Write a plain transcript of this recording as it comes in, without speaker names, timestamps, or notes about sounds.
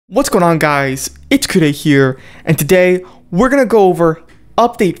What's going on, guys? It's Kude here, and today we're gonna go over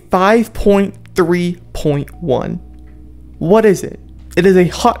update 5.3.1. What is it? It is a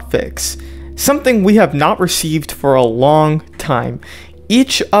hotfix, something we have not received for a long time.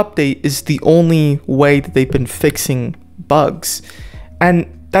 Each update is the only way that they've been fixing bugs,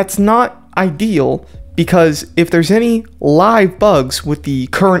 and that's not ideal because if there's any live bugs with the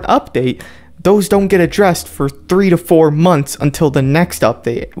current update, those don't get addressed for 3 to 4 months until the next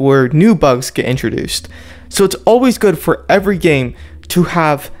update where new bugs get introduced. So it's always good for every game to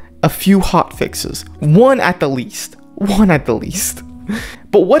have a few hotfixes, one at the least.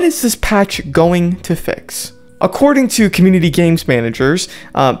 But what is this patch going to fix? According to community games managers,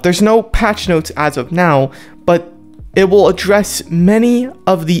 there's no patch notes as of now, but it will address many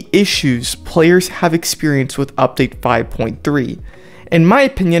of the issues players have experienced with update 5.3. In my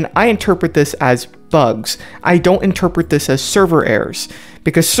opinion, I interpret this as bugs. I don't interpret this as server errors,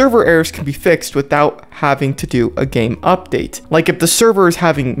 because server errors can be fixed without having to do a game update. Like if the server is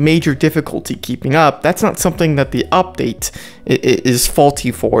having major difficulty keeping up, that's not something that the update is faulty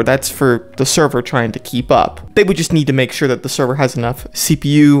for. That's for the server trying to keep up. They would just need to make sure that the server has enough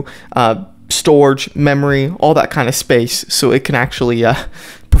CPU, storage, memory, all that kind of space so it can actually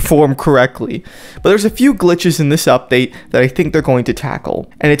perform correctly. But there's a few glitches in this update that I think they're going to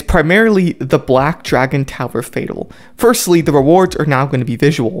tackle, and it's primarily the Black Dragon Tower Fatal. Firstly, the rewards are now going to be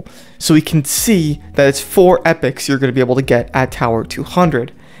visual, so we can see that it's 4 epics you're going to be able to get at Tower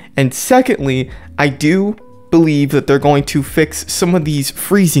 200. And secondly, I do believe that they're going to fix some of these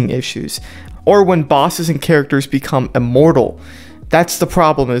freezing issues, or when bosses and characters become immortal. That's the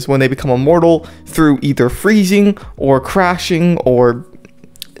problem, is when they become immortal through either freezing or crashing or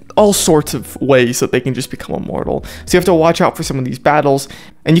all sorts of ways that they can just become immortal. So you have to watch out for some of these battles,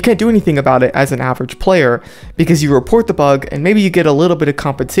 and you can't do anything about it as an average player because you report the bug and maybe you get a little bit of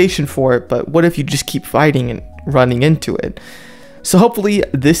compensation for it, but what if you just keep fighting and running into it? So hopefully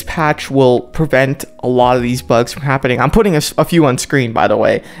this patch will prevent a lot of these bugs from happening. I'm putting a few on screen, by the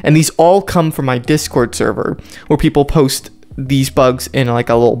way, and these all come from my Discord server where people post these bugs in like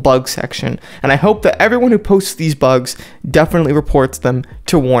a little bug section, and I hope that everyone who posts these bugs definitely reports them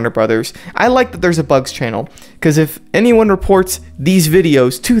to Warner Brothers. I like that there's a bugs channel, because if anyone reports these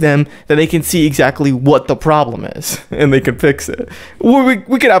videos to them, then they can see exactly what the problem is and they can fix it. We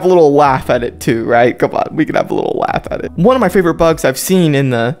could have a little laugh at it too, right? Come on, we could have a little laugh at it. One of my favorite bugs I've seen in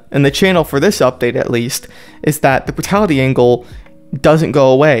the channel for this update, at least, is that the brutality angle doesn't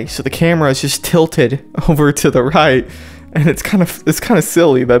go away, so the camera is just tilted over to the right. And it's kind of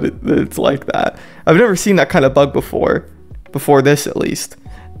silly that it's like that. I've never seen that kind of bug before this at least.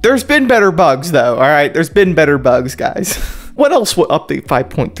 There's been better bugs though, all right? There's been better bugs, guys. What else will update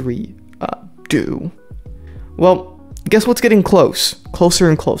 5.3 do? Well, guess what's getting closer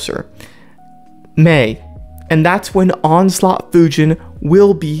and closer? May, and that's when Onslaught Fujin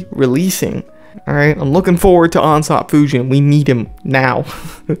will be releasing. All right, I'm looking forward to Onslaught Fujin. We need him now.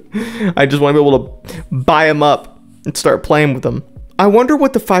 I just want to be able to buy him up and start playing with them. I wonder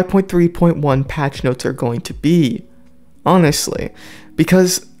what the 5.3.1 patch notes are going to be, honestly,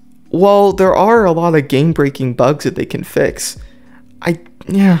 because while there are a lot of game-breaking bugs that they can fix,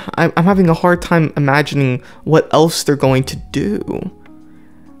 I'm having a hard time imagining what else they're going to do.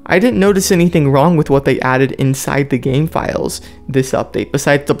 I didn't notice anything wrong with what they added inside the game files this update,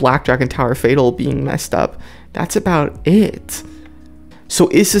 besides the Black Dragon Tower Fatal being messed up. That's about it. So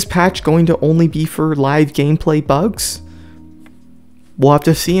is this patch going to only be for live gameplay bugs? We'll have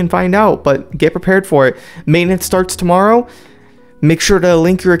to see and find out, but get prepared for it. Maintenance starts tomorrow. Make sure to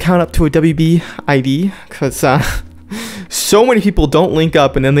link your account up to a WB ID, because so many people don't link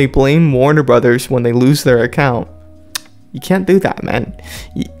up and then they blame Warner Brothers when they lose their account. You can't do that, man.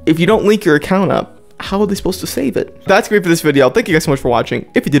 If you don't link your account up, how are they supposed to save it? That's great for this video. Thank you guys so much for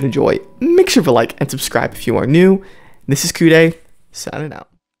watching. If you did enjoy, make sure to like and subscribe if you are new. This is Kude, signing out.